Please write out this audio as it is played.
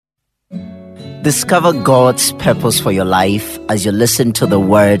Discover God's purpose for your life as you listen to the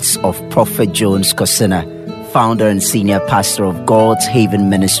words of Prophet Jones Kosina, founder and senior pastor of God's Haven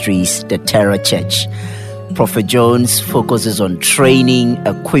Ministries, the Terra Church. Prophet Jones focuses on training,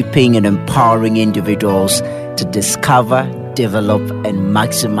 equipping, and empowering individuals to discover, develop, and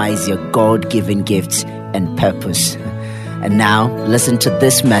maximize your God-given gifts and purpose. And now, listen to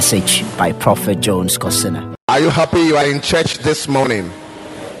this message by Prophet Jones Kosina. Are you happy you are in church this morning?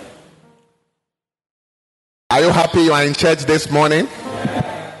 Are you happy you are in church this morning?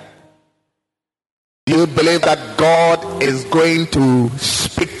 Do you believe that God is going to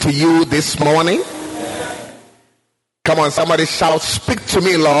speak to you this morning? Come on, somebody shout, "Speak to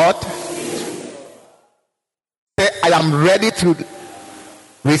me, Lord." Say, "I am ready to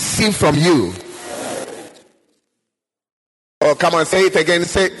receive from you." Oh, come on, say it again.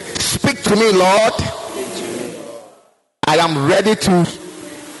 Say, "Speak to me, Lord. I am ready to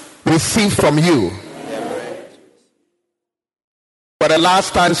receive from you." For the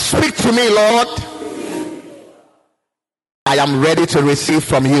last time, "Speak to me, Lord. I am ready to receive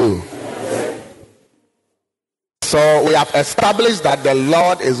from you." So we have established that the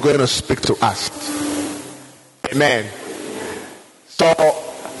Lord is going to speak to us. Amen. So,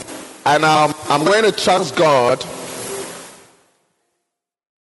 and I'm going to trust God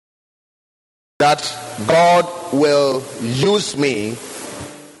that God will use me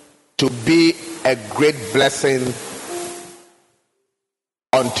to be a great blessing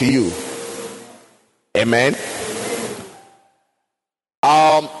unto you. Amen.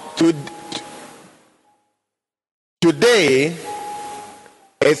 Today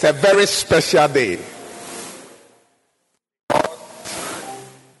is a very special day.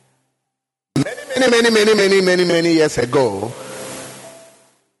 Many years ago,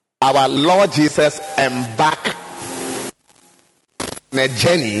 our Lord Jesus embarked on a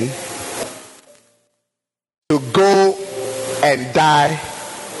journey to go and die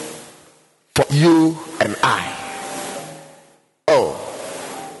for you and I. Oh,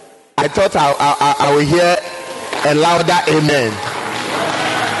 I thought I would hear a louder amen.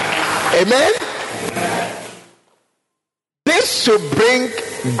 Amen. This should bring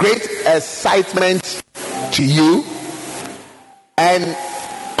great excitement to you, and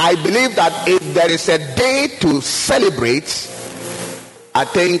I believe that if there is a day to celebrate, I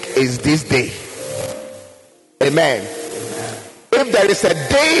think it's this day. Amen. If there is a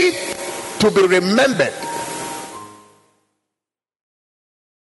day to be remembered,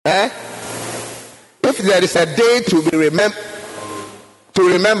 if there is a day to be remember,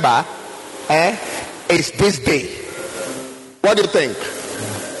 it's this day. What do you think?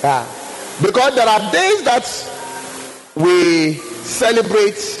 Because there are days that we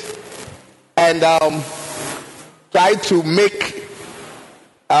celebrate and try to make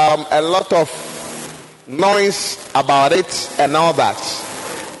a lot of noise about it, and all that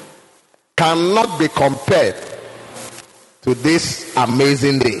cannot be compared to this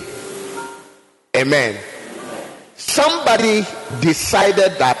amazing day. Amen. Somebody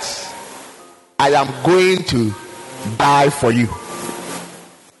decided that I am going to die for you,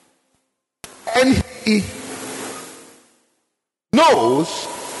 and he knows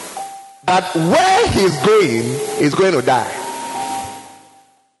that where he's going to die.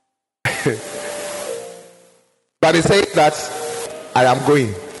 But he says that I am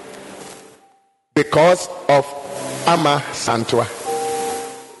going because of Ama Santua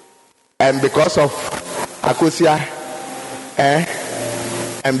and because of Akosia,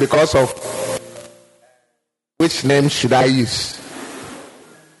 and because of which name should I use?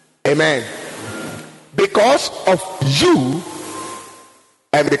 Amen. Because of you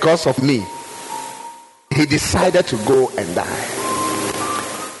and because of me, he decided to go and die.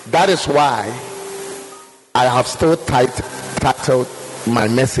 That is why I have still titled my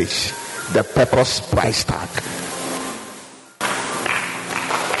message, "The Purpose Price Tag."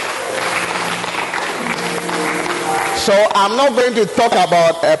 So I'm not going to talk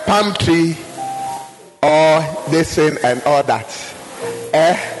about a palm tree or this thing and all that.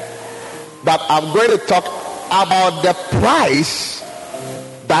 But I'm going to talk about the price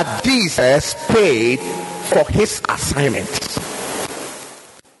that Jesus paid for his assignment.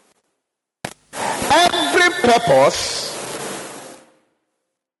 Every purpose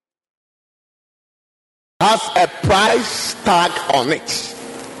has a price tag on it.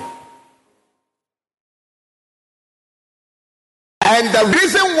 And the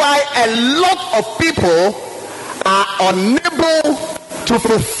reason why a lot of people are unable to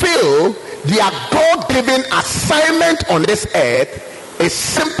fulfill their God-given assignment on this earth is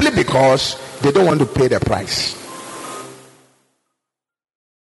simply because they don't want to pay the price.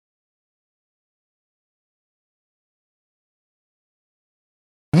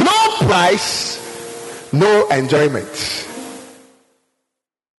 price, no enjoyment.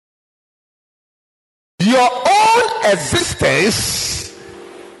 Your own existence,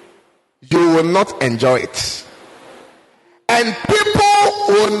 you will not enjoy it. And people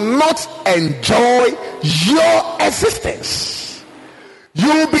will not enjoy your existence. You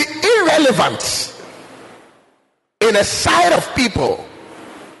will be irrelevant in a sight of people.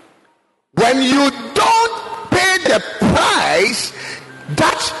 When you don't pay the price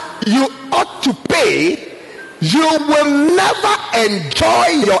that you ought to pay, you will never enjoy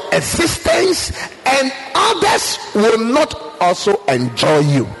your existence, and others will not also enjoy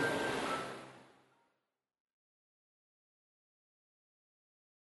you.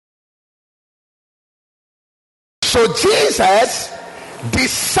 So Jesus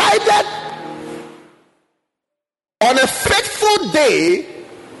decided on a fateful day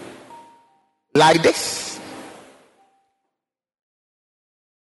like this,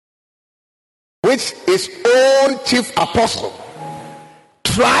 which his own chief apostle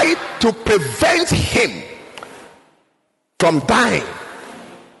tried to prevent him from dying,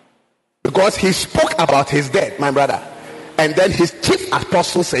 because he spoke about his death, my brother. And then his chief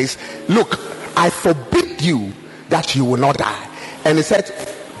apostle says, look, I forbid you that you will not die. And he said,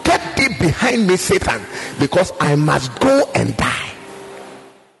 get thee behind me, Satan, because I must go and die.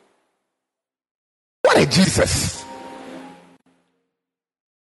 What a Jesus!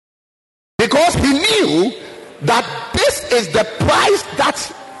 Because he knew that this is the price that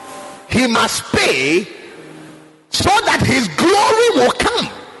he must pay so that his glory will come.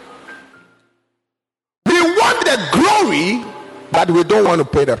 We want the glory, but we don't want to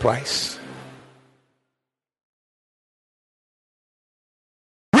pay the price.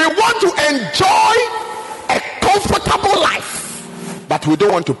 We want to enjoy a comfortable life, but we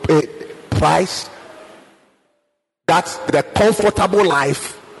don't want to pay the price that the comfortable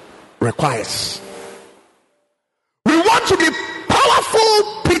life requires. We want to be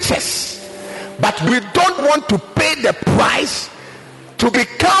powerful preachers, but we don't want to pay the price to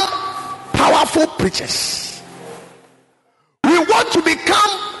become powerful preachers. We want to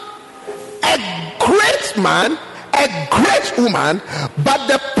become a great man, a great woman, but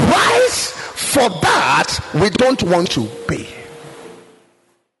the price for that we don't want to pay.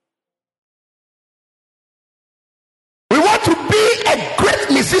 We want to be a great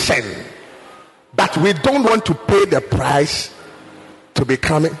musician, but we don't want to pay the price to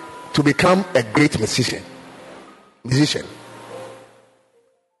become a great musician.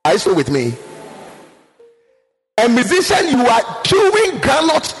 Are you still with me? A musician, you are chewing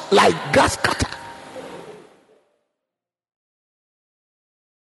granite like grass cutter.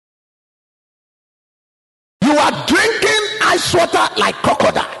 You are drinking ice water like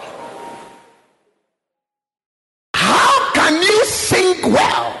crocodile. How can you sing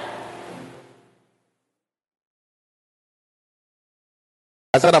well?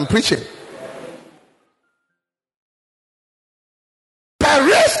 I said I'm preaching.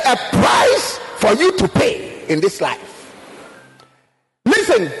 There is a price for you to pay in this life.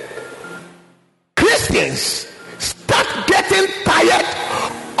 Listen, Christians, start getting tired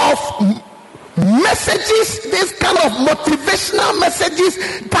of messages, this kind of motivational messages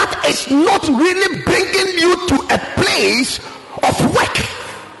that is not really bringing you to a place of work.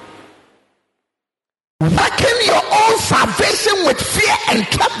 Working your own salvation with fear and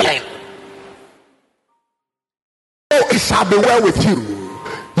trembling. Oh, it shall be well with you.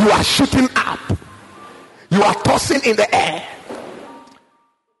 You are shooting up. You are tossing in the air.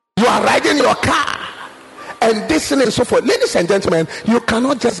 You are riding your car. And this and so forth. Ladies and gentlemen, you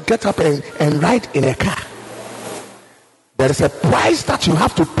cannot just get up and ride in a car. There is a price that you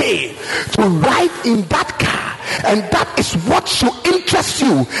have to pay to ride in that car. And that is what should interest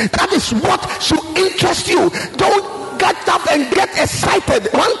you. That is what should interest you. Don't get up and get excited.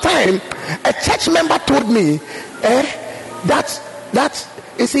 One time, a church member told me that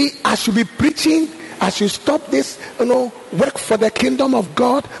you see, I should be preaching. I should stop this, work for the kingdom of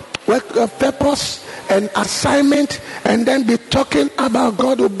God, work of purpose and assignment, and then be talking about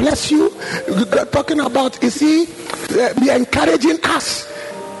God will bless you. Talking about, be encouraging us.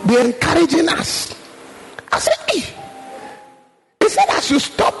 Be encouraging us. I said, hey. He said I should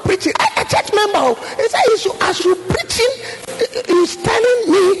stop preaching. A church member, he said I should preaching. He's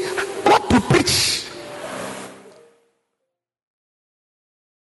telling me what to preach.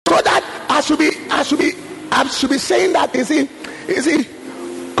 So that I should be saying that, you see,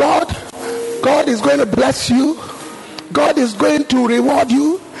 God is going to bless you. God is going to reward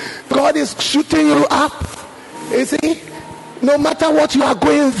you. God is shooting you up. You see, No matter what you are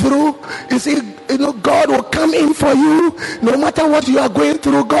going through, you see, God will come in for you. No matter what you are going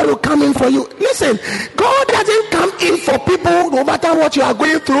through, God will come in for you. Listen, God doesn't come in for people no matter what you are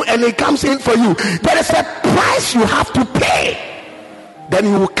going through, and He comes in for you. There is a price you have to pay. Then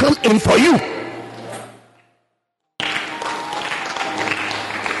He will come in for you.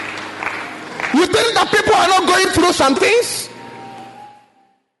 You think that people are not going through some things?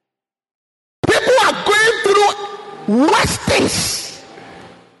 People are going through worse things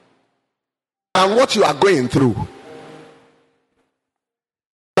than what you are going through.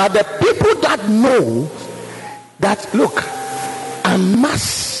 But the people that know that, look, I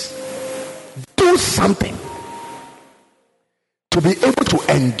must do something to be able to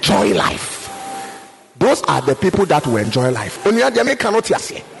enjoy life, those are the people that will enjoy life. The American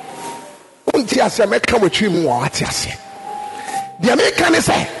is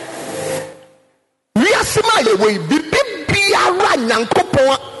say, we are similar way, biara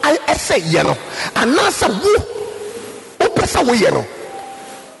nyankopon I say yeno, and nasa wo pesa wo yeno.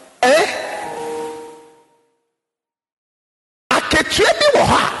 Aketwe bi wo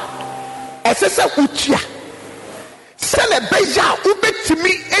ha, esese utia. Sele beja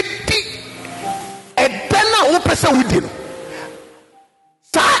ubetimi edi edena wo pesa wo di no.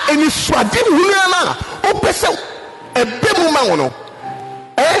 Sa eni swadi hunu na wo pesa ebe mu ma wo no.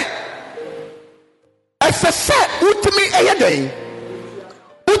 Esese utimi eyeden.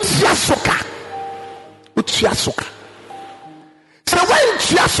 Utia soka. So when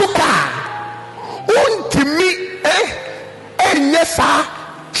utia soka, untimi enyesa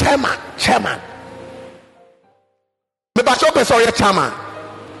chairman. Me ba so person ye chairman.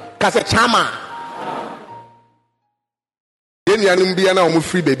 Ka se chairman. Yen ya num bia na omo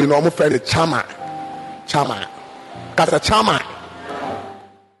free baby na omo friend chairman. Ka se chairman.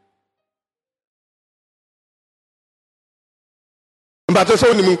 But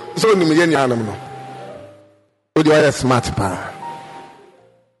so ni yen ya nam no. O dey are smart pa.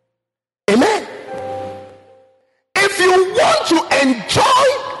 Amen. If you want to enjoy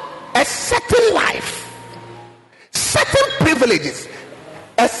a certain life, certain privileges,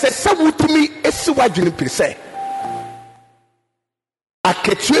 esesewutumi esiwadwini pese.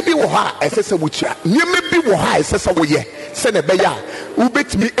 Aketwe bi wo ha esesewutua. Nyeme bi wo ha esesewoye. Se ne be ya,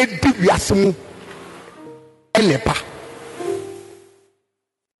 ubetimi edi wiase mu enepa.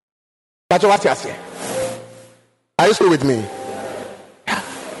 That's what you say. Are you still with me? Yeah.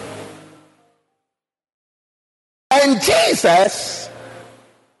 And Jesus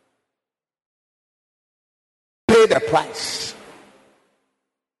paid the price.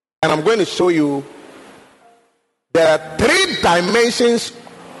 And I'm going to show you there are 3 dimensions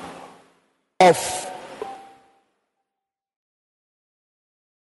of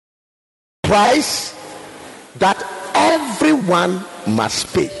price that everyone must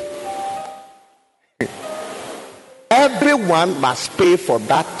pay. Everyone must pay for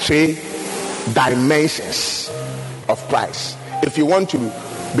that 3 dimensions of price if you want to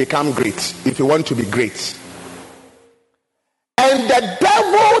become great, if you want to be great. And the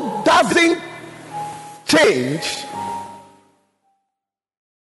devil doesn't change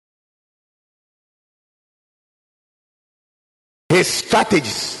his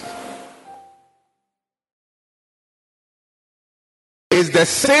strategies. It's the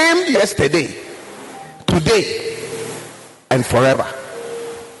same yesterday, today, and forever.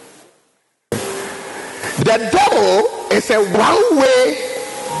 The devil is a one-way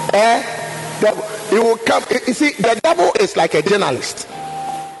devil. He will come. You see, the devil is like a journalist.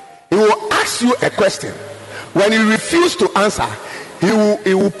 He will ask you a question. When you refuse to answer,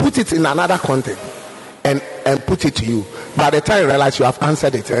 he will put it in another content and put it to you. By the time you realize you have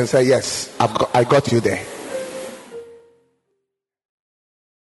answered it and say, yes, I got you there.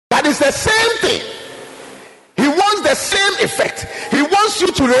 That is the same thing. He wants the same effect. He wants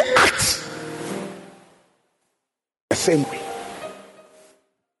you to react the same way.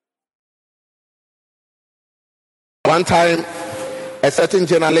 One time, a certain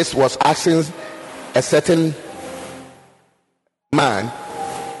journalist was asking a certain man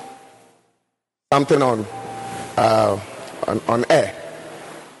something on air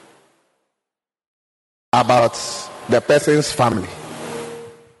about the person's family.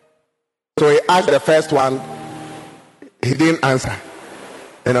 So he asked the first one. He didn't answer.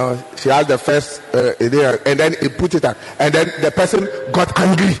 She asked the first, and then he put it out. And then the person got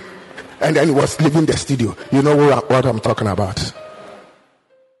angry. And then he was leaving the studio. You know what I'm talking about.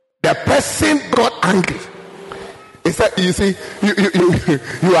 The person got angry. He said, you see,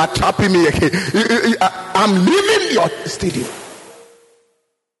 you are trapping me again. I'm leaving your studio.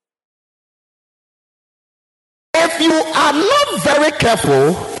 If you are not very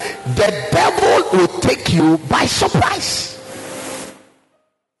careful, the devil will take you by surprise.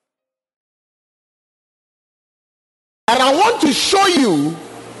 And I want to show you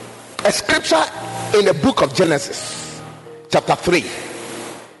a scripture in the book of Genesis, chapter 3.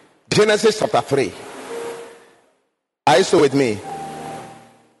 Genesis chapter 3. Are you still with me?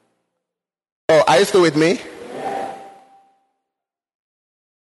 Oh, are you still with me?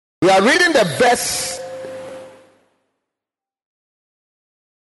 We are reading the verse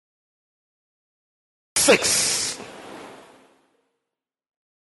 6.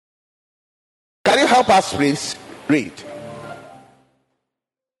 Can you help us, please? Read.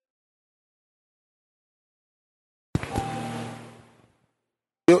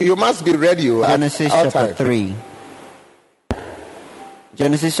 You must be ready. Genesis chapter 3.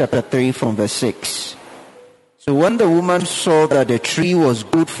 Genesis chapter 3 from verse 6. So when the woman saw that the tree was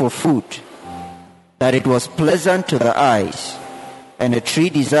good for food, that it was pleasant to the eyes, and a tree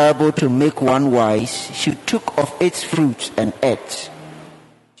desirable to make one wise, she took of its fruit and ate.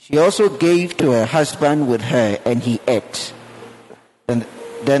 She also gave to her husband with her, and he ate. Then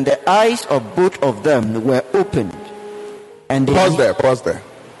the eyes of both of them were opened. And they Pause there.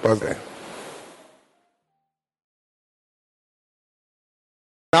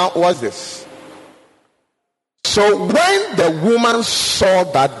 Now, what's this? So when the woman saw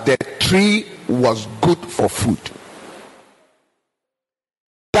that the tree was good for food,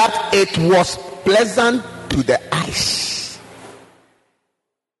 that it was pleasant to the eyes,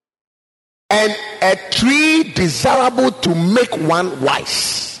 and a tree desirable to make one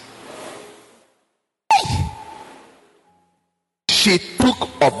wise, she took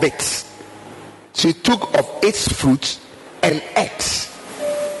of it. She took of its fruit and ate.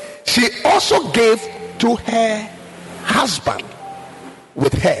 She also gave to her husband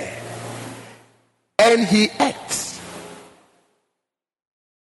with her, and he ate.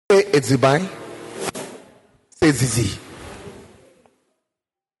 Say Edzibai. Say Zizi.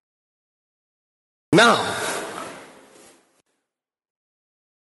 Now,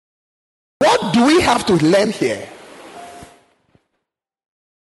 what do we have to learn here?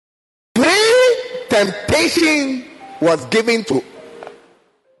 3 temptation was given to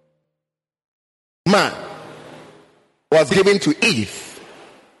man, was given to Eve.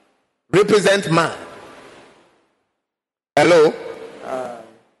 Represent man. Hello?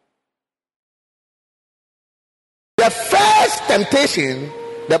 The first temptation,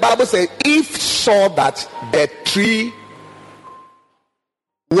 the Bible says Eve saw that the tree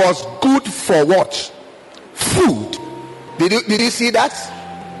was good for what? Food. Did you see that?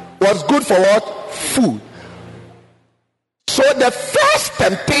 Was good for what? Food. So the first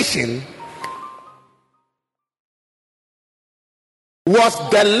temptation was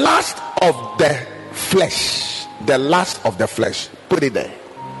the lust of the flesh. The lust of the flesh. Put it there.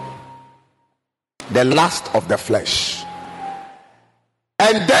 The lust of the flesh.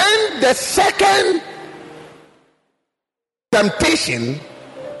 And then the second temptation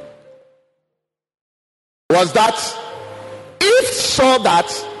was that Eve saw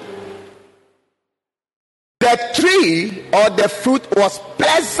that the tree or the fruit was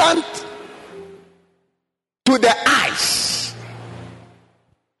pleasant to the eyes,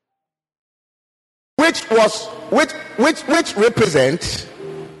 which represent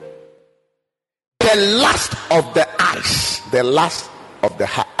the lust of the eyes. The lust of the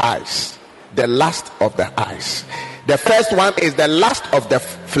eyes. The lust of the eyes. The first one is the lust of the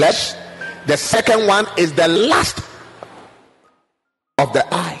flesh. The second one is the lust of the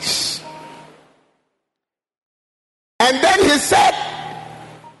eyes. And then he said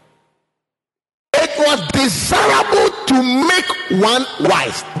it was desirable to make one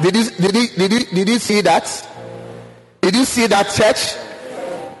wise. Did you see that? Did you see that, church?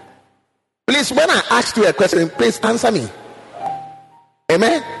 Please, when I ask you a question, please answer me.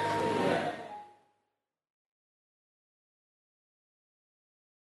 Amen.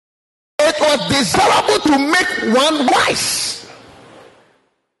 It was desirable to make one wise.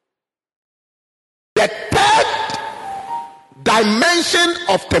 The third dimension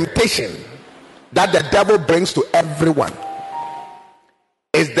of temptation that the devil brings to everyone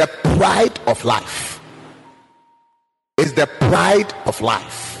is the pride of life. Is the pride of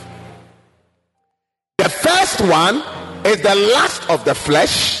life. The first one is the lust of the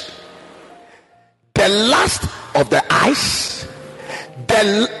flesh, the lust of the eyes,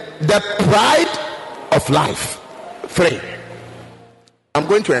 the pride of life. 3. I'm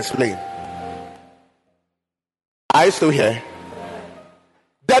going to explain. Are you still here?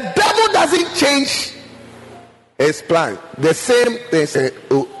 The devil doesn't change his plan. The same thing,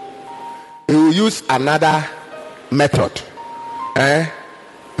 he will use another method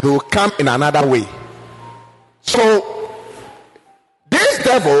he will come in another way. So this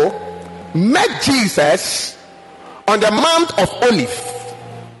devil met Jesus on the Mount of Olives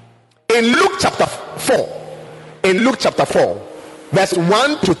in Luke chapter 4. In Luke chapter 4, verse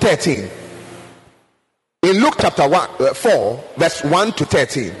 1 to 13. In Luke chapter 4, verse 1 to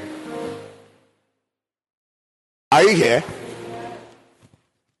 13. Are you here?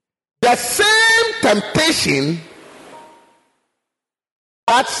 The same temptation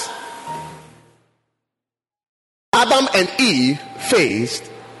that Adam and Eve faced,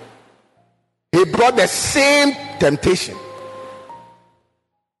 he brought the same temptation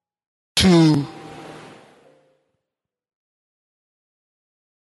to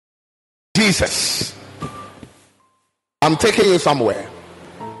Jesus. I'm taking you somewhere.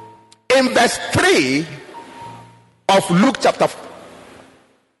 In verse 3 of Luke chapter 4,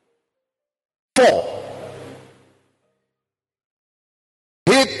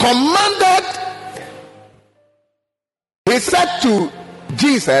 he said to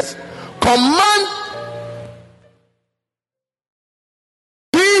Jesus, command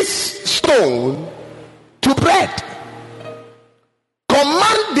this stone to bread.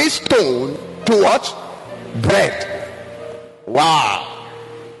 Command this stone to what? Bread. Wow.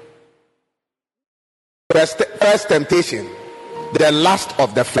 First temptation, the lust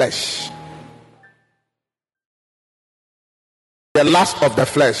of the flesh. The lust of the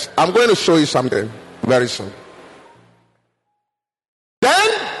flesh. I'm going to show you something very soon. Then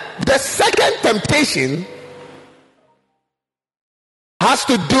the second temptation has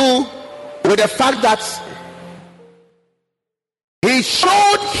to do with the fact that he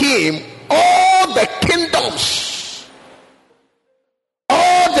showed him all the kingdoms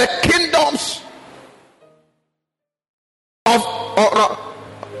of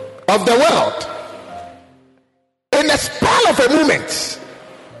the world. In the spell of a moment,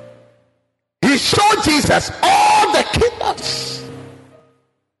 he showed Jesus all the kingdoms.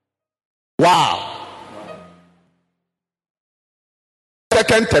 Wow.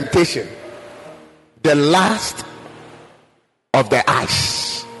 Second temptation, the lust of the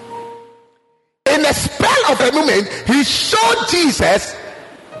eyes. In the spell of a moment, he showed Jesus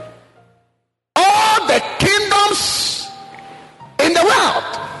all the kingdoms in the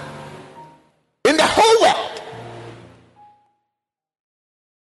world, in the whole world.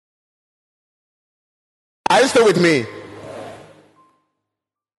 Are you still with me?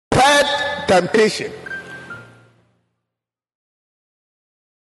 Third temptation.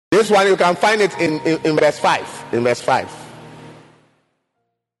 This one you can find it in verse 5. In verse 5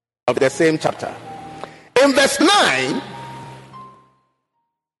 of the same chapter. In verse 9,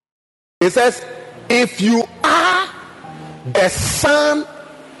 it says, if you are the Son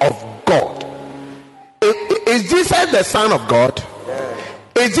of God. Is Jesus the Son of God?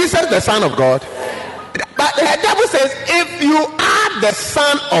 Is Jesus the Son of God? But the devil says, if you are the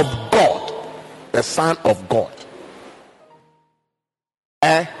Son of God, the Son of God,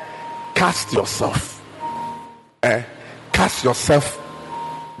 cast yourself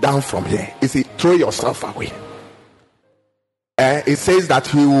down from here. You see, throw yourself away. It says that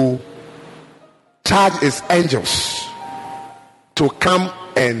he will charge his angels to come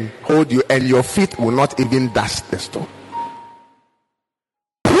and hold you, and your feet will not even dust the stone.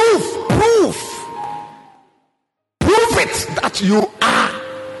 Prove it that you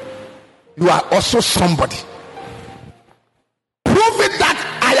are also somebody. Prove it that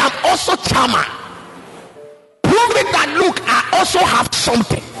I am also charmer. Prove it that, look, I also have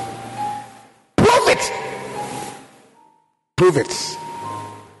something. Prove it.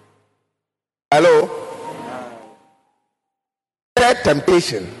 Hello? Third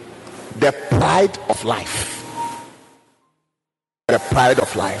temptation, the pride of life. The pride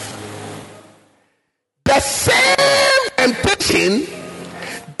of life. The same temptation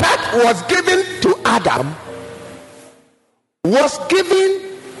that was given to Adam was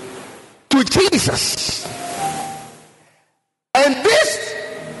given to Jesus. And this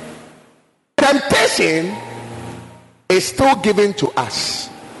temptation is still given to us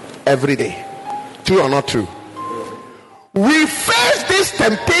every day. True or not true? We face this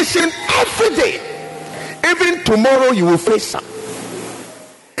temptation every day. Even tomorrow you will face some.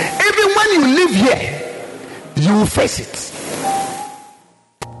 Even when you live here, you will face it.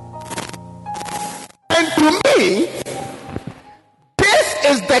 And to me, this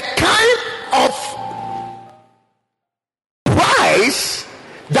is the kind of price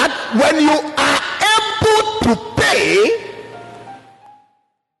that when you are able to pay,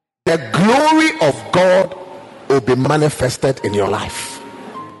 the glory of God will be manifested in your life.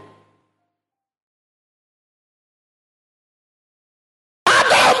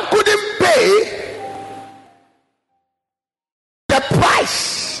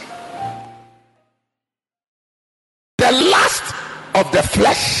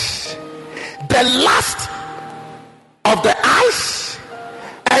 flesh, the lust of the eyes,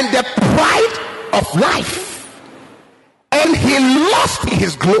 and the pride of life. And he lost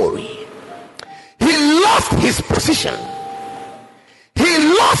his glory. He lost his position. He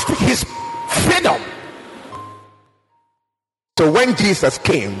lost his freedom. So when Jesus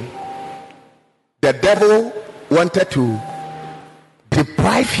came, the devil wanted to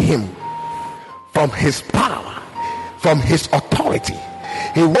deprive him from his power, from his authority.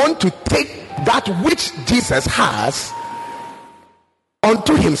 He wanted to take that which Jesus has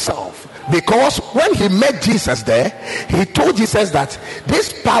unto himself. Because when he met Jesus there, he told Jesus that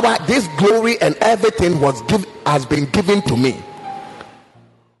this power, this glory, and everything has been given to me.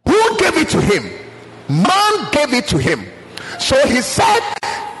 Who gave it to him? Man gave it to him. So he said,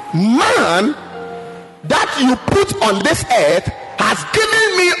 man that you put on this earth has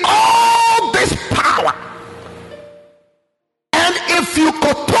given me all this power, and if you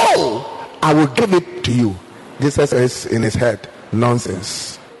control, I will give it to you. Jesus says in his head,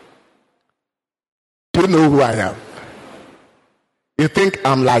 nonsense. Do you know who I am? You think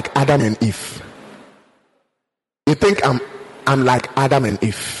I'm like Adam and Eve? You think I'm like Adam and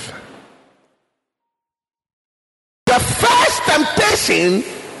Eve? The first temptation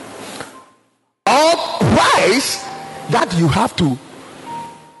or price that you have to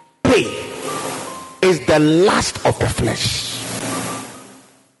pay is the lust of the flesh.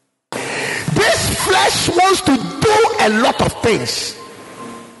 This flesh wants to do a lot of things.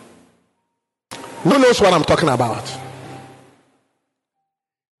 Who knows what I'm talking about?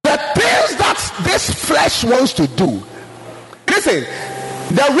 The things that this flesh wants to do. Listen,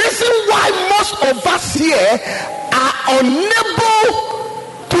 the reason why most of us here are unable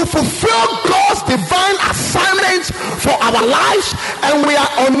to fulfill God's divine assignments for our lives, and we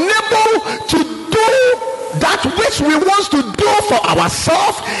are unable to do that which we want to do for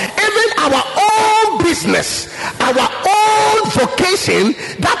ourselves, even our own business, our own vocation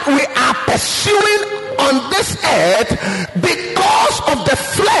that we are pursuing on this earth, because of the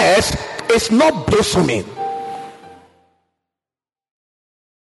flesh is not blossoming.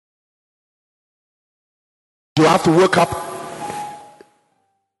 You have to wake up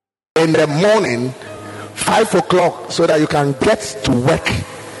in the morning 5 o'clock so that you can get to work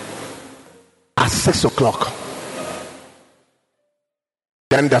at 6 o'clock.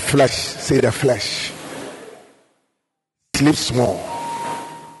 Then the flesh sleep small,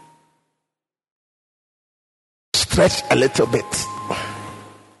 stretch a little bit,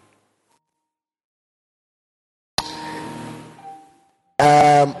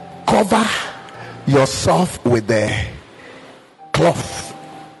 cover yourself with the cloth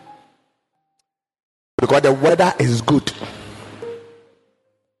because the weather is good.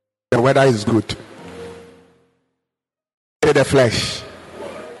 The weather is good. To the flesh.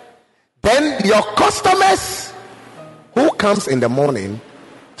 Then your customers who comes in the morning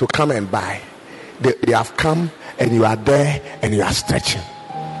to come and buy, they have come, and you are there and you are stretching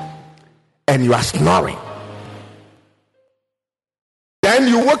and you are snoring. Then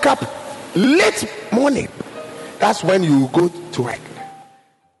you wake up late morning. That's when you go to work.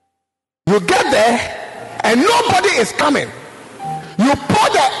 You get there and nobody is coming. You pour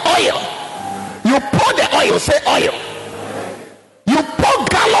the oil, say oil. You pour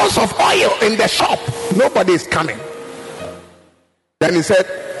gallons of oil in the shop. Nobody is coming. Then he said,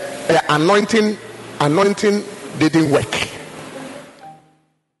 anointing didn't work.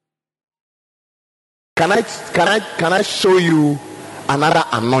 Can I show you another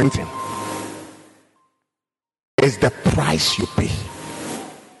anointing? It's the price you pay.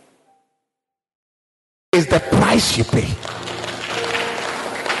 It's the price you pay.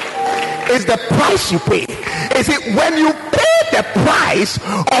 It's the price you pay. Is it when you pay the price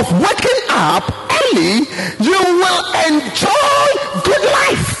of waking up early, you will enjoy good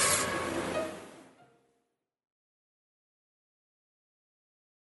life.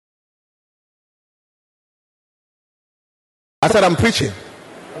 I said I'm preaching.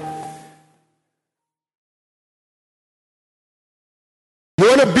 You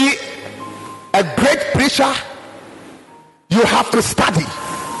want to be a great preacher? You have to study.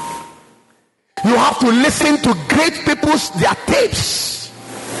 You have to listen to great people's their tapes,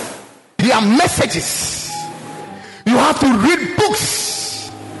 their messages. You have to read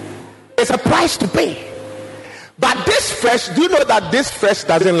books. It's a price to pay. But this flesh, do you know that this flesh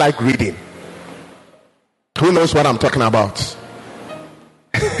doesn't like reading? Who knows what I'm talking about?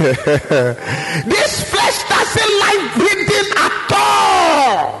 This flesh doesn't like reading at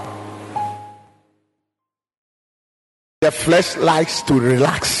all. The flesh likes to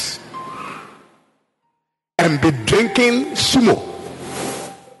relax and be drinking sumo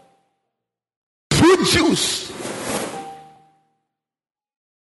choose.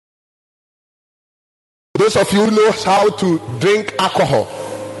 Those of you who know how to drink alcohol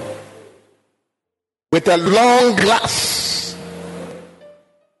with a long glass,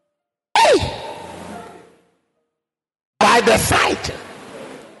 by the side,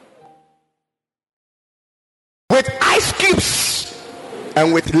 with ice cubes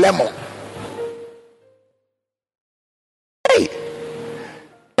and with lemon.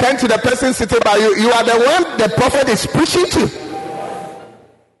 Turn to the person sitting by you. You are the one the prophet is preaching to.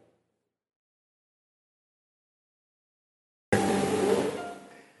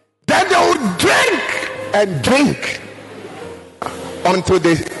 Then they will drink and drink until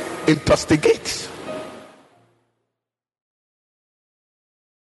they intoxicate.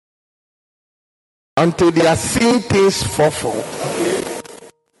 Until they are seeing things fall.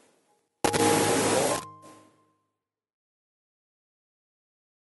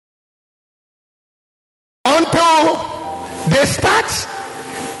 Until they start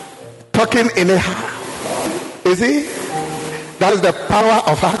talking anyhow. You see? That is the power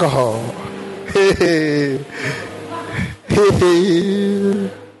of alcohol.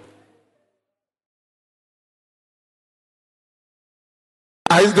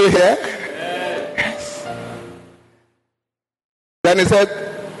 Are you still here? Yes. Then he said,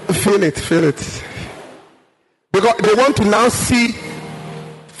 feel it. Because they want to now see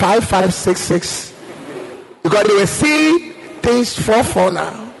 5566. Because they will see things fall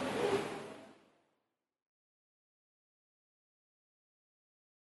now.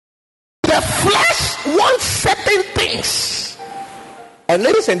 The flesh wants certain things. And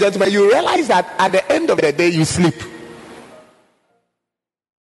ladies and gentlemen, you realize that at the end of the day you sleep.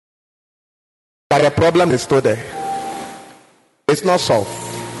 But the problem is still there. It's not solved.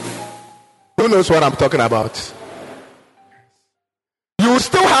 Who knows what I'm talking about? You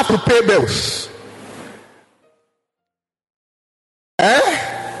still have to pay bills.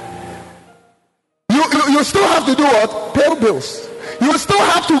 You still have to do what? Pay bills. You still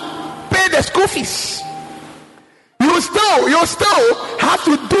have to pay the school fees. You still have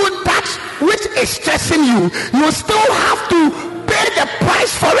to do that which is stressing you. You still have to pay the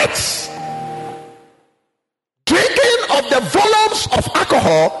price for it. Drinking of the volumes of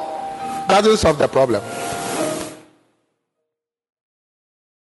alcohol doesn't solve the problem.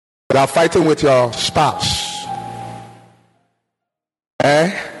 You are fighting with your spouse.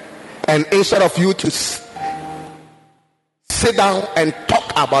 And instead of you to sit down and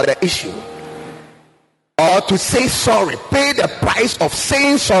talk about the issue, or to say sorry, pay the price of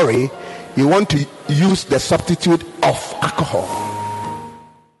saying sorry, you want to use the substitute of alcohol.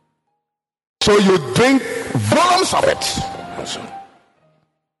 So you drink volumes of it.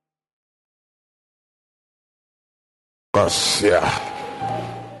 Because,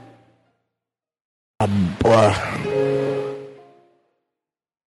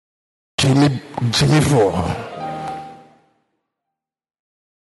 Jimmy for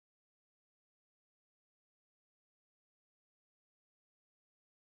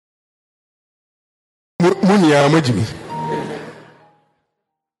Munya Majimi.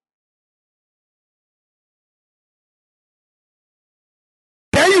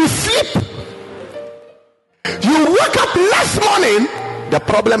 Then you sleep. You wake up next morning, the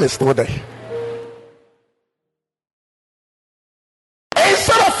problem is still there.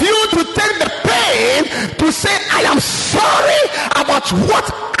 Instead of you to take the pain to say, I am sorry about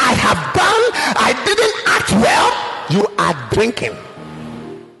what I have done, I didn't act well, you are drinking.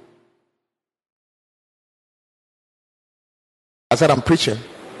 I said, I'm preaching.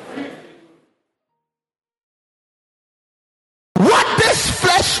 What this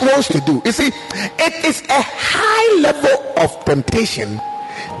flesh wants to do, you see, it is a high level of temptation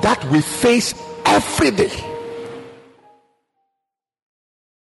that we face every day.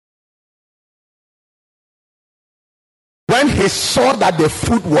 When he saw that the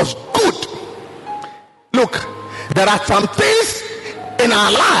food was good, look, there are some things in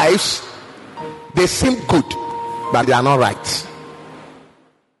our lives, they seem good, but they are not right.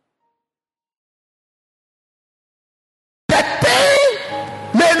 The thing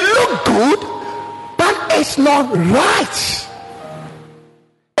may look good, but it's not right.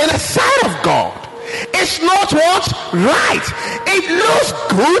 In the sight of God, it's not what's right. It looks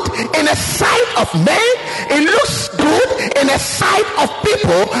good in the sight of men. It looks good in the sight of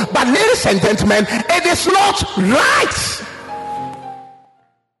people. But ladies and gentlemen, it is not right.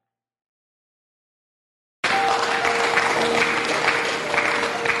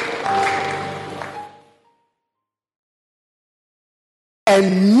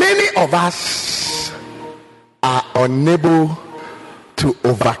 And many of us are unable to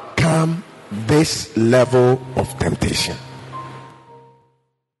overcome this level of temptation.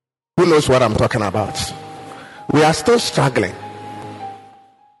 Who knows what I'm talking about? We are still struggling.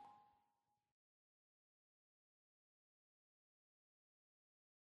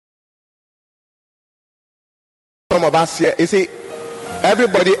 Some of us here, you see,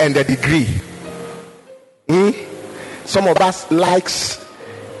 everybody and the degree. Some of us likes,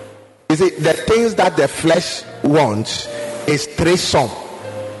 you see, the things that the flesh wants is threesome.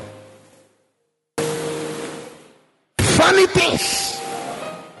 Funny things.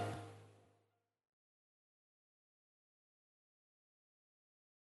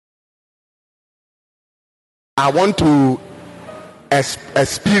 I want to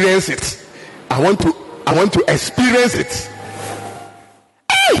experience it. I want to experience it.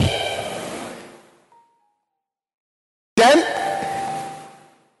 Hey! Then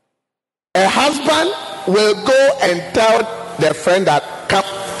a husband will go and tell the friend that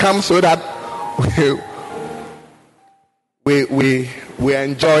come so that we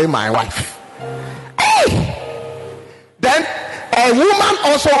enjoy my wife. Hey! Then a woman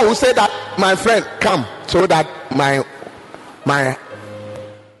also will say that my friend come so that my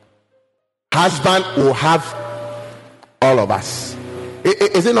husband will have all of us.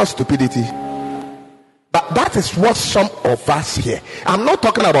 Is it not stupidity? But that is what some of us here. I'm not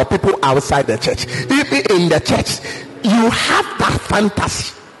talking about people outside the church. Even in the church, you have that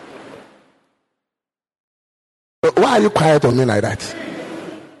fantasy. Why are you quiet on me like that?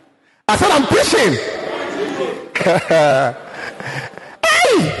 I said I'm preaching.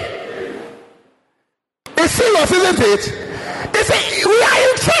 Hey! It's serious, isn't it? You see, we are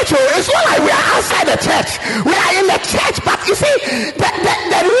in church. It's not like we are outside the church. We are in the church, but you see,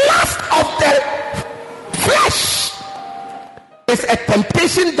 the lust of the flesh is a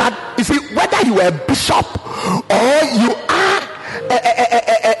temptation that, you see, whether you are a bishop or you are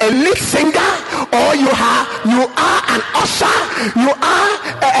a lead singer or you are an usher, you are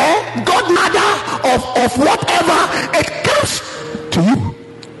a godmother of whatever, it comes to you.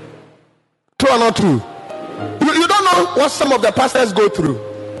 True or not true? You don't know what some of the pastors go through.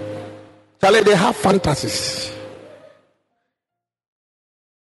 Charlie, they have fantasies.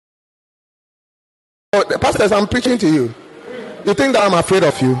 Oh, the pastors, I'm preaching to you. You think that I'm afraid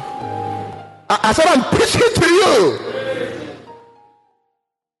of you? I said I'm preaching to you.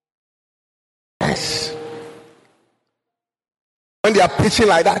 Yes. When they are preaching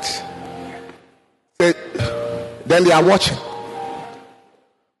like that, then they are watching.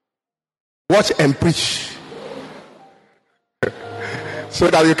 Watch and preach. So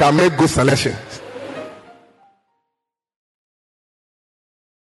that you can make good selections.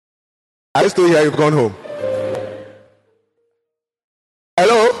 Are you still here? You've gone home.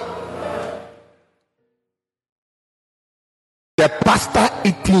 Hello? The pastor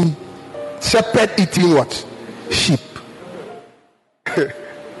eating, shepherd eating what? Sheep.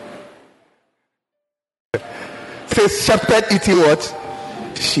 Says shepherd eating what?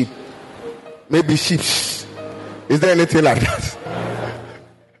 Sheep. Maybe sheep. Is there anything like that?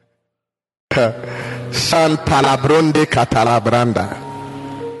 San Palabronde Catalabranda.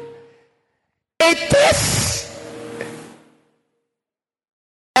 It is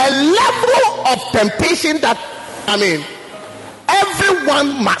a level of temptation that,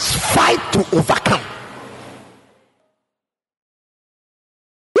 everyone must fight to overcome.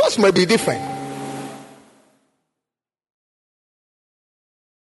 Yours may be different.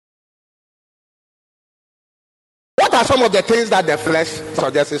 What are some of the things that the flesh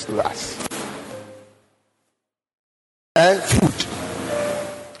suggests to us? And food.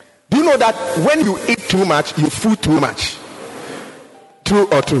 Do you know that when you eat too much, you food too much? True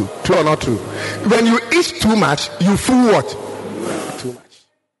or true? True or not true? When you eat too much, you food what? Too much.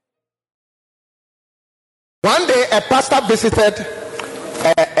 One day a pastor visited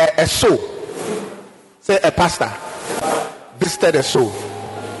a soul. Say a pastor visited a soul.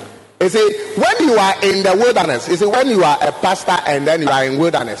 You see, when you are in the wilderness, you see, when you are a pastor and then you are in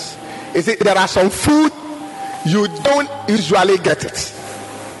wilderness, you see, there are some food you don't usually get it.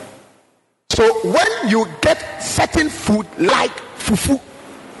 So when you get certain food like fufu,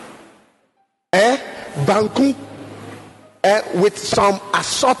 banku, with some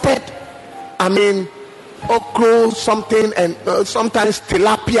assorted, okra, something, and sometimes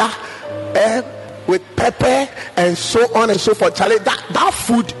tilapia, with pepper, and so on and so forth. Charlie, that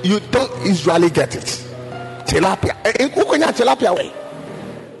food you don't usually get it. Tilapia, tilapia way.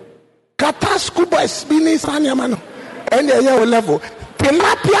 Kataskuba is business and the level.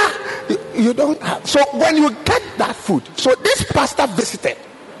 Tilapia, you don't have. So when you get that food, so this pastor visited,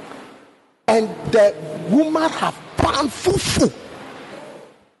 and the woman have pan fufu.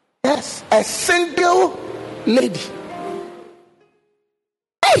 Yes, a single lady.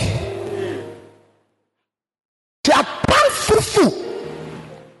 Hey! She had pan fufu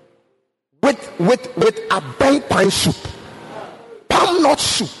with a bang pan soup, palm nut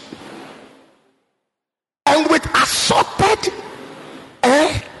soup, and with assorted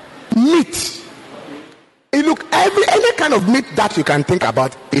meat. You look, any kind of meat that you can think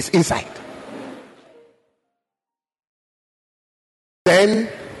about is inside. Then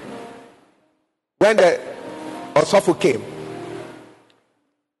when the Osofo came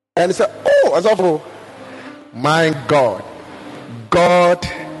and he said, "Oh, Osofo, my God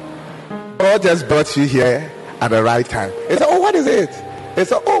just brought you here at the right time." He said, "Oh, what is it?" He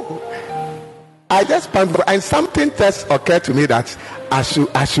said, "Oh, I just found," and something just occurred to me that I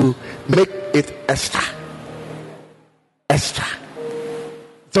should make it extra.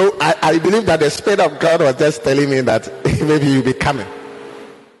 So I believe that the Spirit of God was just telling me that maybe you'll be coming.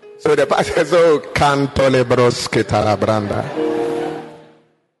 So the pastor says, "Oh, canto lebros ketara branda."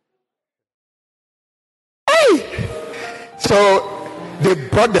 Hey! So they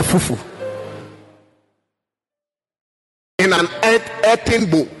brought the fufu in an earthen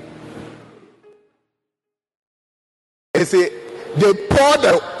bowl. You see, they poured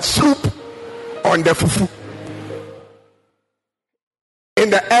the soup on the fufu in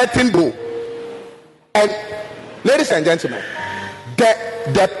the earthen bowl. And ladies and gentlemen,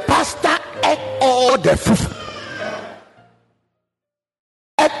 the pastor ate all the fufu.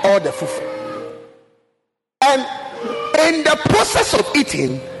 And in the process of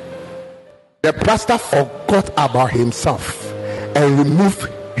eating, the pastor forgot about himself and removed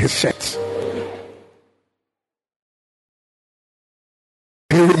his shirt.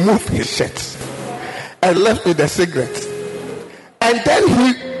 He removed his shirt and left with the cigarette. And then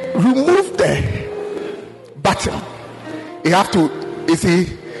he removed the button. He have to,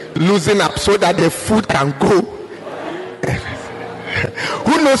 loosen up so that the food can go.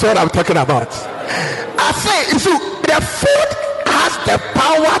 Who knows what I'm talking about? I say, the food has the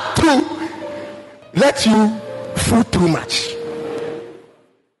power to let you food too much.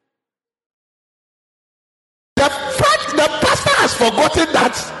 The pastor has forgotten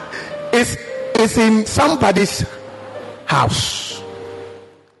that is in somebody's house.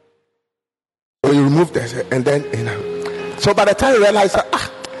 So you remove this, and then so by the time you realize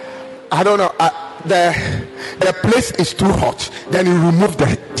I don't know, the place is too hot, then you remove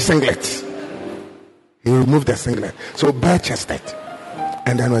the singlet. So bare chested,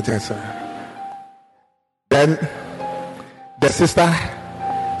 and then what else? Then the sister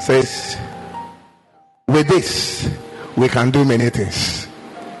says, "With this, we can do many things."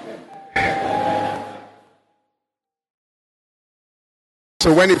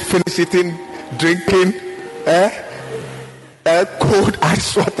 So when you finish eating, drinking, cold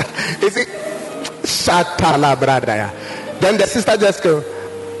ice water, is it Shatala Bradaya? Then the sister just goes,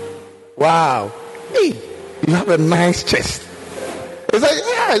 "Wow, hey, you have a nice chest." It's like,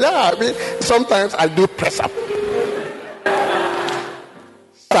 yeah. I mean, sometimes I do press up.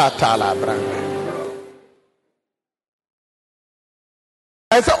 Shatala Bradaya.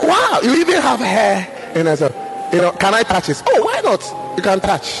 I said, "Wow, you even have hair." And I said, "Can I touch this?" "Oh, why not? You can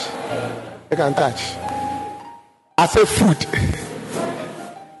touch. I say food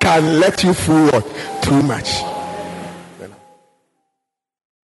can let you fool too much.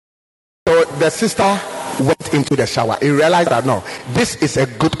 So the sister went into the shower. He realized that no, this is a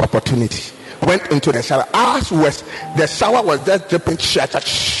good opportunity. Went into the shower. The shower was just dripping.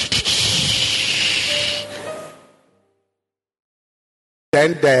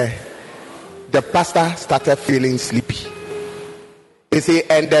 Then the pastor started feeling sleepy. You see,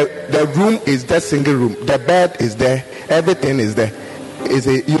 and the room is the single room. The bed is there. Everything is there. You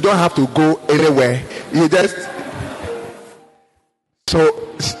see, you don't have to go anywhere. So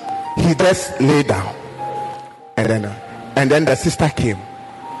he just lay down, and then the sister came.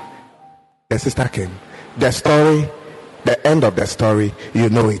 The story, the end of the story, you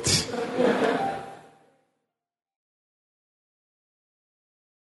know it.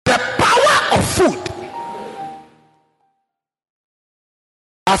 The power of food.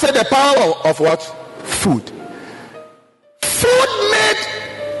 I said the power of what? Food. Food made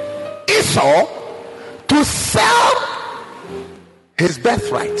Esau to sell his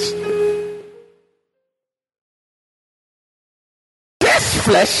birthright. This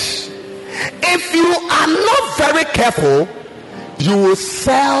flesh, if you are not very careful, you will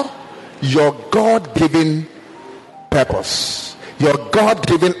sell your God-given purpose, your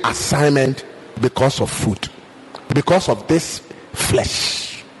God-given assignment because of food, because of this flesh.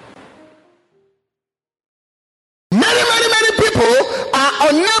 Many people are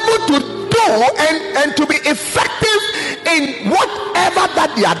unable able to do and to be effective in whatever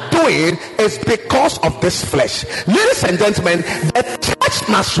that they are doing is because of this flesh. Ladies and gentlemen, the church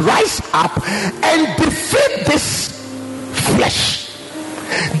must rise up and defeat this flesh.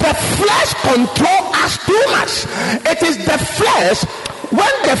 The flesh controls us too much. It is the flesh.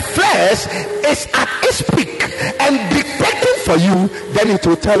 When the flesh is at its peak and dictating for you, then it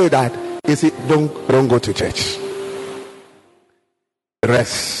will tell you that, you see, don't go to church.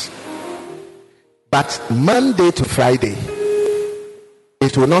 Rest. But Monday to Friday,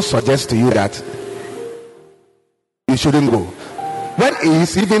 it will not suggest to you that you shouldn't go. When he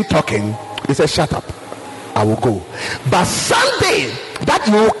is even talking, he says, shut up, I will go. But Sunday, that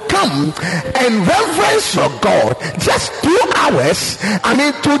you will come and reverence your God, just 2 hours,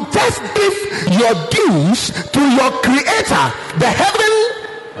 to just give your dues to your creator, the heaven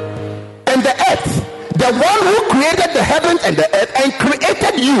and the earth, the one who created the heaven and the earth and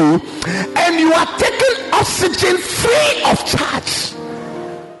created you, and you are taking oxygen free of charge.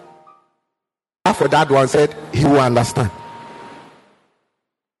 After that one said, he will understand.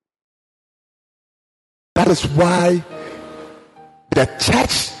 That is why the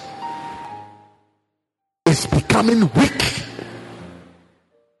church is becoming weak.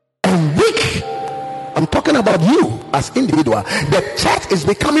 And weak, I'm talking about you as individual. The church is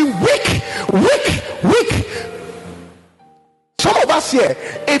becoming weak. Some of us here,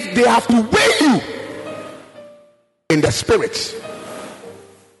 if they have to weigh you in the spirit,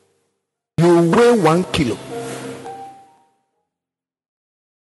 you weigh 1 kilo.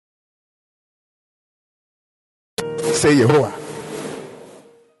 Say Yehovah.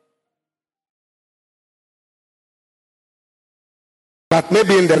 But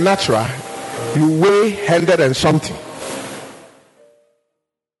maybe in the natural, you weigh 100 and something.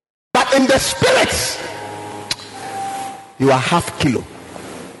 But in the spirit, you are half kilo.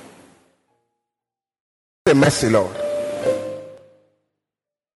 The mercy, Lord.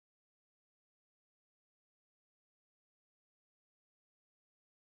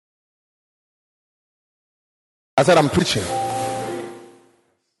 I said, I'm preaching.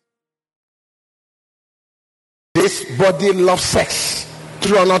 This body loves sex.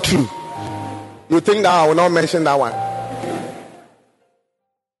 True or not true? You think that I will not mention that one?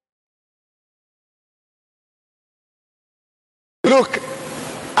 Look,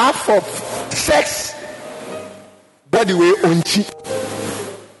 half of sex, body way onchi.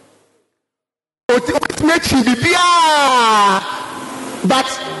 But,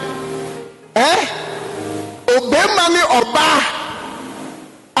 obemani oba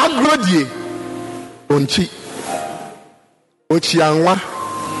agrodie onchi. Ochi anwa,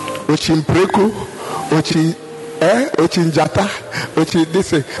 ochi mpreku, ochi njata, ochi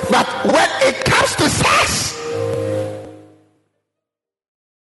this. But when it comes to sex,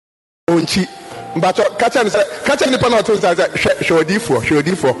 onchi. But catch any panel to say show for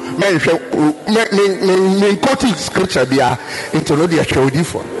men quoting scripture be into no dia show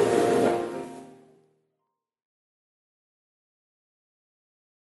for.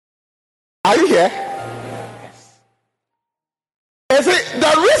 Are you here? You see,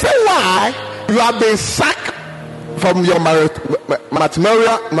 the reason why you have been sacked from your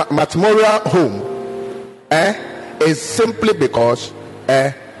matrimonial home is simply because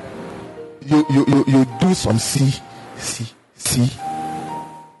you do some see.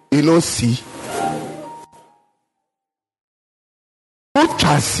 You know, see. Who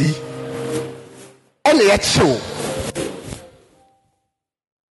can see? And yet show.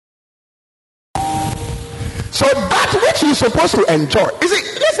 So that which you're supposed to enjoy,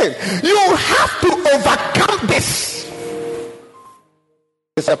 listen, you have to overcome this.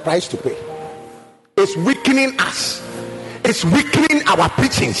 It's a price to pay. It's weakening us. It's weakening our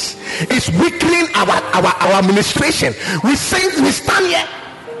preachings. It's weakening our administration. We stand here.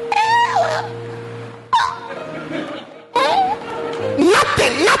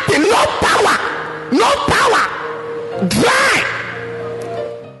 Nothing, no power. Dry.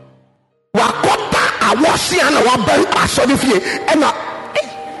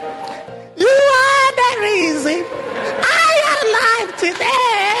 You are the reason I am alive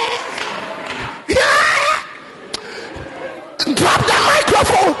today. Yeah. Drop the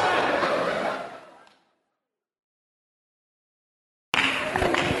microphone.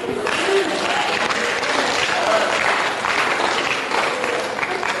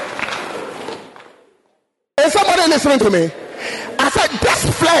 Is somebody listening to me? I said, this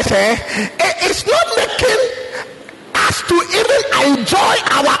flesh, it's not making us to even enjoy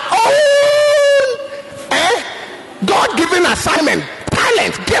our own God-given assignment,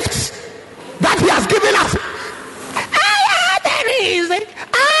 talent, gifts that He has given us. I am the reason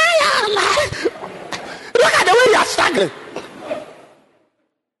I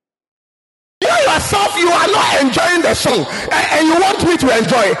yourself you are not enjoying the song, and you want me to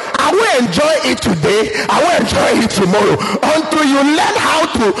enjoy it. I will enjoy it today, I will enjoy it tomorrow, until you learn how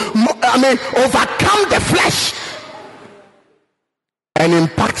to overcome the flesh and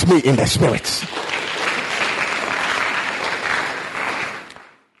impact me in the spirit.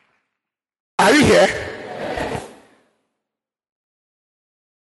 Are you here?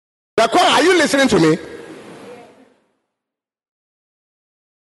 Are you listening to me?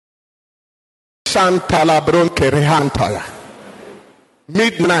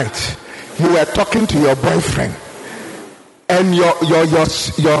 Midnight, you were talking to your boyfriend, and your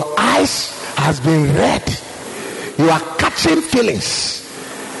eyes has been red. You are catching feelings.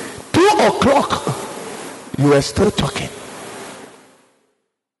 2 o'clock, you are still talking.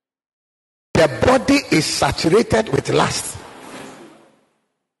 The body is saturated with lust.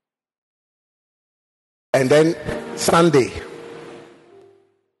 And then Sunday,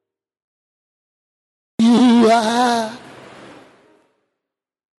 you are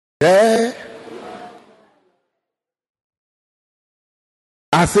there.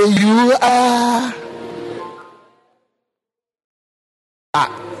 I say you are.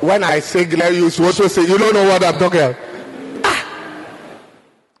 When I say Glenn, you should also say, you don't know what I'm talking about.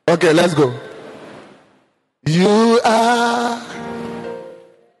 Okay, let's go. You are.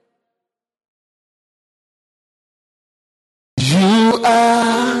 You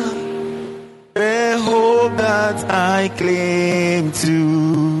are the hope that I claim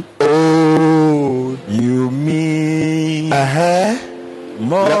to. Oh, you mean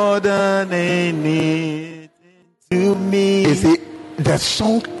more than anything to me. You see, the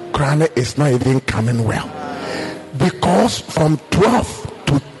song crown is not even coming well, because from 12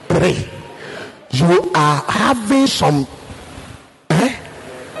 to 3 you are having some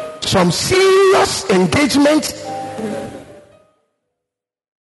serious engagement.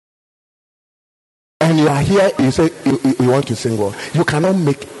 And you are here, you say you want to sing well. You cannot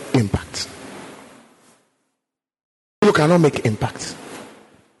make impact. You cannot make impact.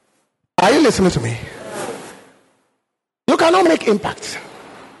 Are you listening to me? You cannot make impact.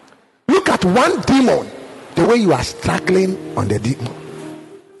 Look at one demon, the way you are struggling on the demon.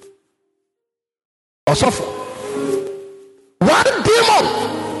 Also, one demon,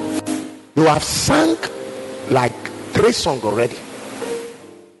 you have sung like 3 songs already.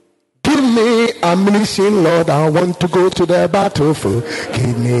 Give me ammunition, Lord, I want to go to the battlefield.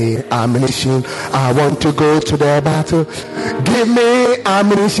 Give me ammunition, I want to go to the battle. Give me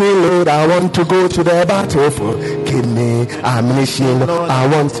ammunition, Lord, I want to go to the battlefield. Give me ammunition, Lord, I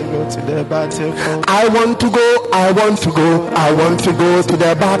want to go to the battlefield. I want to go, I want to go, I want to go to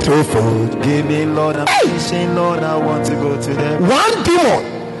the battlefield. Give me, Lord, ammunition, Lord, I want to go to the one demon.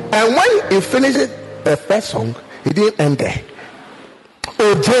 And when he finished the first song, he didn't end there.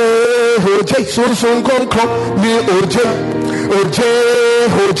 Oje, sun sun kon ni oje,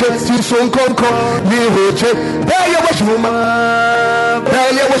 si sun kon ni oje. Beye washuma,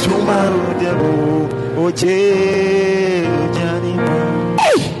 oje.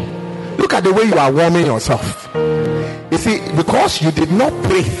 Hey, look at the way you are warming yourself. You see, because you did not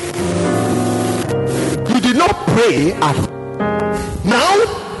pray. You did not pray at now.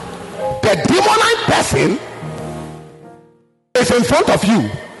 The demonized person is in front of you.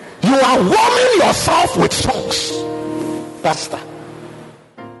 You are warming yourself with songs. Pastor,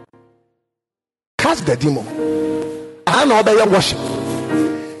 cast the demon and obey your worship.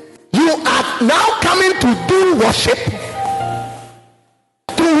 You are now coming to do worship,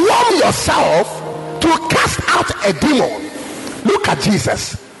 to warm yourself, to cast out a demon. Look at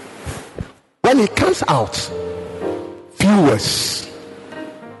Jesus. When he comes out, few words.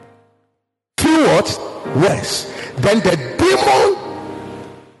 Few words. Then the demon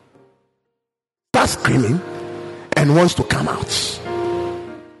starts screaming and wants to come out.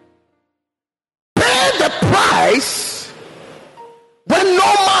 Pay the price when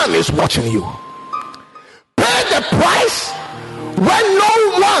no man is watching you. Pay the price when no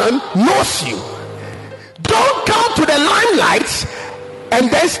one knows you. Don't come to the limelight and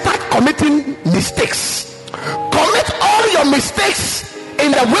then start committing mistakes. Commit all your mistakes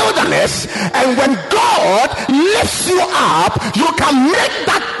in the wilderness, and when God lifts you up, you can make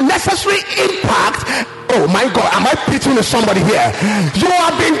that necessary impact. Oh my God, am I preaching to somebody here? You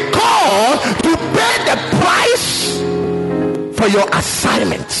have been called to pay the price for your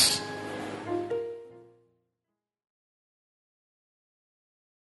assignment.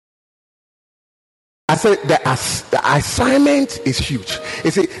 I said the assignment is huge.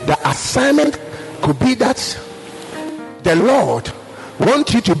 You see, the assignment could be that the Lord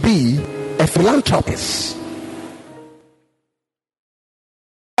want you to be a philanthropist.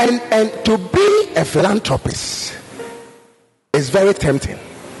 And to be a philanthropist is very tempting.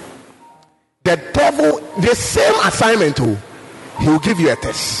 The devil, the same assignment, he will give you a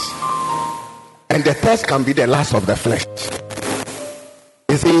test, and the test can be the lust of the flesh.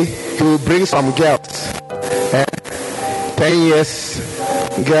 You see, he will bring some girls, 10 years,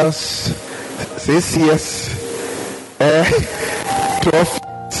 girls, 6 years, 12.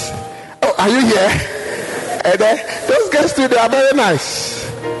 Oh, are you here? And those girls too, they are very nice.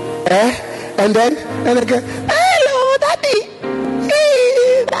 And again, hello, daddy.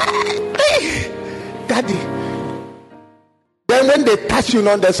 Daddy. Then when they touch you,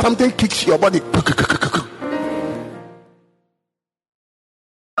 there's something kicks your body.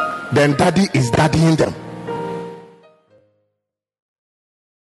 Then daddy is daddying them.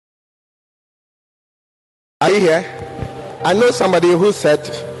 Are you here? I know somebody who said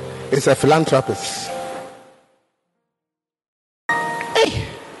is a philanthropist. Hey.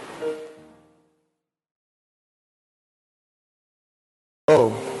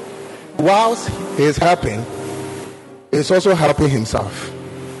 Oh, whilst he is helping, he's also helping himself.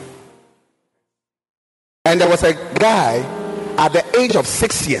 And there was a guy at the age of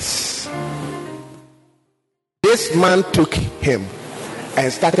 6 years. This man took him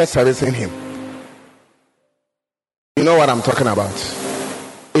and started servicing him. You know what I'm talking about?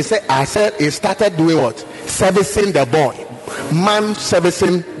 He started doing what? Servicing the boy. Man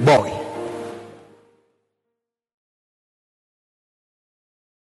servicing boy.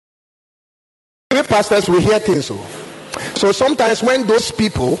 We pastors, we hear things so sometimes when those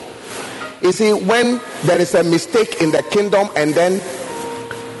people, you see, when there is a mistake in the kingdom and then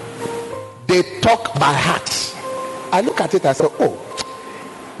they talk by heart, I look at it and say, oh,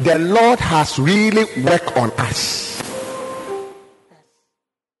 the Lord has really worked on us.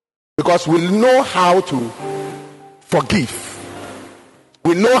 Because we know how to forgive.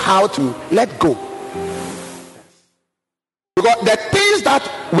 We know how to let go. Because the things that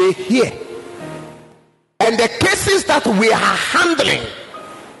we hear and the cases that we are handling,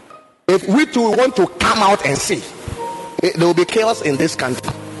 if we too want to come out and see, there will be chaos in this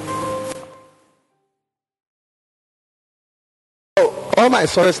country. So all my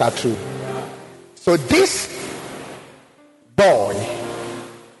stories are true. So this boy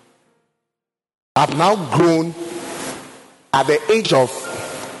have now grown at the age of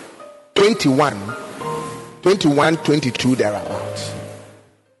 22 thereabouts.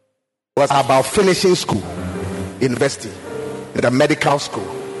 Was about finishing school, university, the medical school.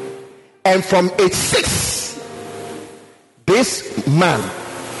 And from age 6, this man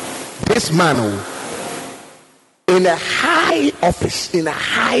in a high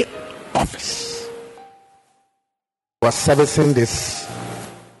office, was servicing this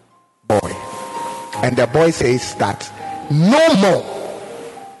boy. And the boy says that no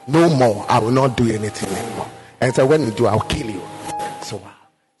more, I will not do anything anymore. And so when you do, I'll kill you.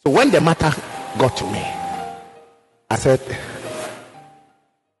 So when the matter got to me, I said,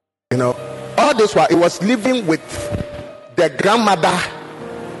 all this while it was living with the grandmother,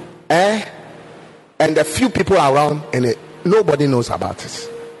 and the few people around, and nobody knows about it.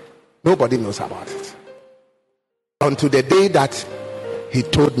 Nobody knows about it until the day that he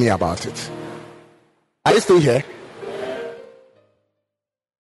told me about it. Are you still here?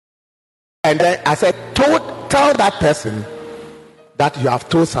 And then I said, tell that person that you have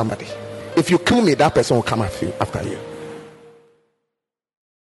told somebody. If you kill me, that person will come after you.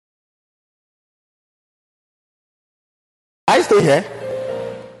 Are you still here?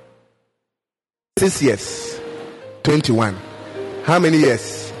 6 years. 21. How many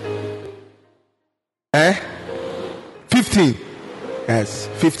years? 15. Yes,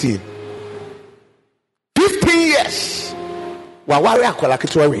 15. 15 years.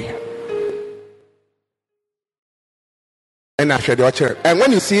 And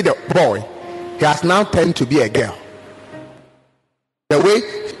when you see the boy, he has now turned to be a girl. The way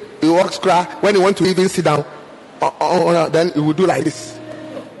he walks, when he wants to even sit down, then he will do like this.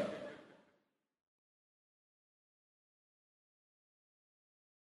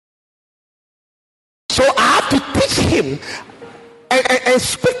 So I have to teach him and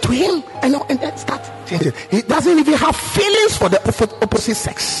speak to him, and then start changing. He doesn't even have feelings for the opposite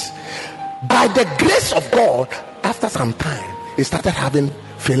sex. By the grace of God, after some time, he started having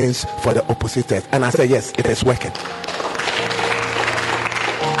feelings for the opposite sex. And I said, yes, it is working.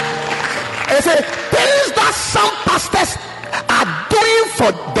 I said, things that some pastors are doing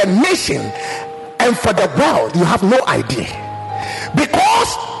for the nation and for the world, you have no idea.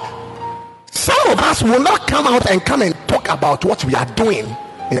 Because some of us will not come out and come and talk about what we are doing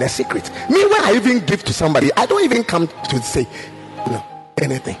in a secret. Me, when I even give to somebody, I don't even come to say,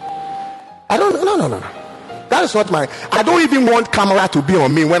 anything. I don't. No. That is not I don't even want camera to be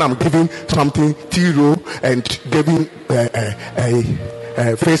on me when I'm giving something T-roll and giving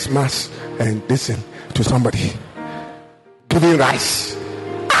a face mask and listen to somebody giving rice.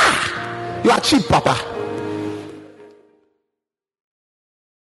 You are cheap, Papa.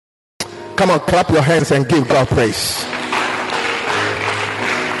 Come on, clap your hands and give God praise.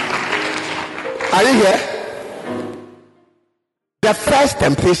 Are you here? The first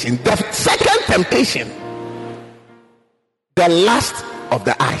temptation, the second temptation, the lust of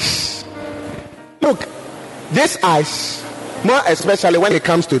the eyes. Look, this eyes, more especially when it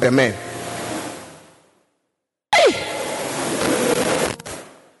comes to the men. Hey!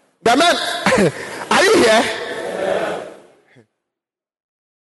 The men, are you here?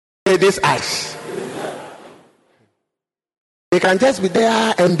 Hey, these eyes. They can just be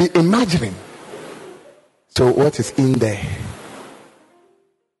there and be imagining. So what is in there?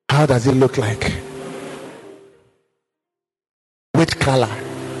 How does it look like? Which color?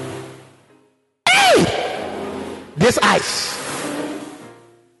 Hey! This eyes.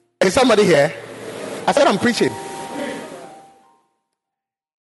 Is somebody here? I said I'm preaching.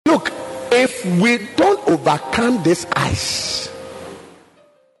 Look, if we don't overcome this eyes,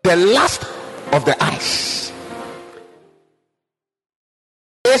 the lust of the eyes,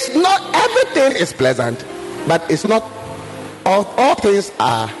 it's not everything is pleasant, but it's not all things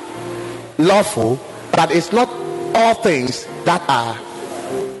are lawful, but it's not all things that are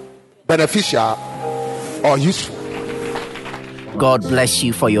beneficial or useful. God bless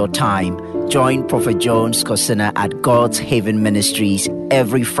you for your time. Join Prophet Jones Kosina at God's Haven Ministries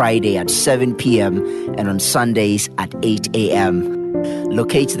every Friday at 7 p.m. and on Sundays at 8 a.m.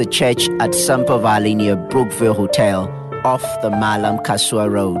 Locate the church at Sampa Valley near Brookville Hotel off the Malam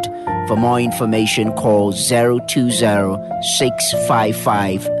Kasua Road. For more information, call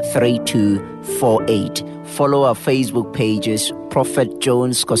 020-655-3248. Follow our Facebook pages, Prophet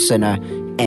Jones Kosina